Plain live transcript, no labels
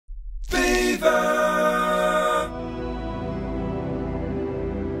Viva!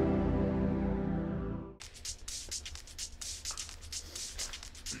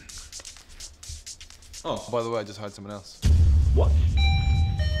 Oh, by the way, I just hired someone else. What?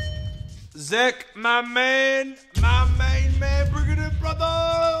 Zach, my main man, bring it in, brother!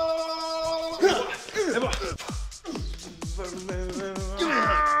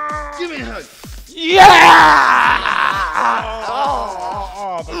 Give me a hug. Yeah!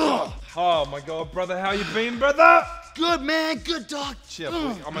 Oh my god, brother, how you been, brother? Good, man. Good, dog. Cheer,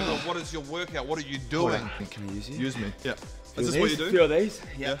 please. Oh my god, what is your workout? What are you doing? Can I use you? Use me. Yeah. Few Is of this what these, you do? Few of these.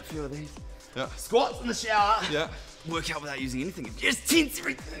 Yeah. A few of these. Yeah. Squats in the shower. Yeah. Work out without using anything. Just tense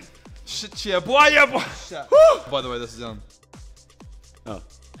everything. Shit, cheer, boy, yeah, boy. By the way, this is Oh,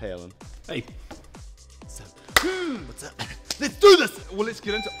 hey, Alan. Hey. What's up? Let's do this. Well, let's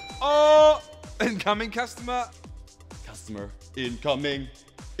get into. Oh, incoming customer. Customer incoming.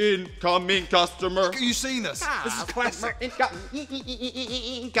 Incoming customer. Are you seeing this? This is classic.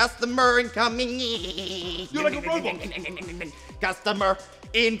 Customer incoming. You're like a robot. Customer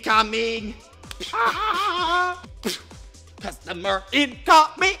incoming. Customer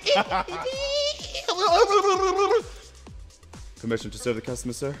incoming. Permission to serve the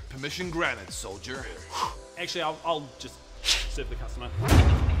customer, sir? Permission granted, soldier. Actually, I'll just serve the customer.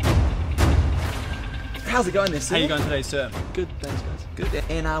 How's it going there, sir? How you going today, sir? Good, thanks guys. Good.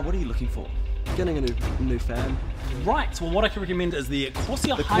 And what are you looking for? Getting a new fan. Right, well what I can recommend is the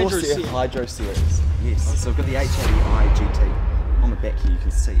Corsair The Hydro Corsair Set. Hydro Series. Yes. So we've got the H80i GT. On the back here you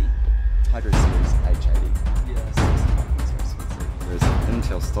can see Hydro Series H80. Yes. There's an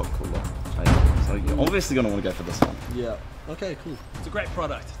Intel stock cooler. So you're obviously going to want to go for this one. Yeah. Okay, cool. It's a great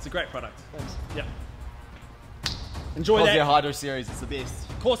product. It's a great product. Thanks. Yep. Enjoy Corsair that. Hydro Series, it's the best.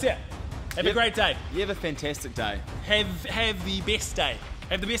 Corsair. Have a great day. You have a fantastic day. Have the best day.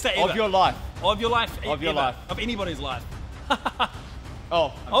 Have the best day ever. Of your life. Of your life. Of your life. Of anybody's life.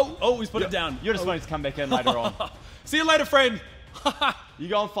 Oh, He's put it down. You're just wanting to come back in later on. See you later, friend. You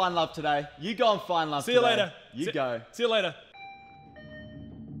go and find love today. You go and find love See today. you later. You go. See you later.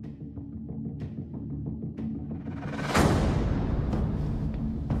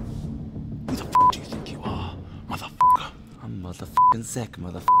 Who the f*** do you think you are, motherfucker? I'm motherfucking Zach,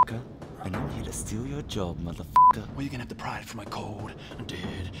 motherfucker. And I'm here to steal your job, motherfucker. Well, you're gonna have to pry it from my cold and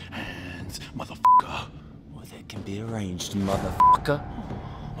dead hands, motherfucker. Well, that can be arranged, motherfucker.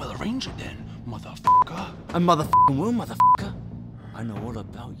 Well, arrange it then, motherfucker. I motherfucking will, motherfucker. I know all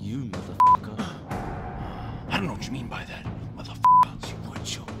about you, motherfucker. I don't know what you mean by that, motherfucker. You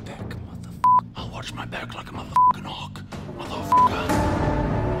watch your back, motherfucker. I'll watch my back like a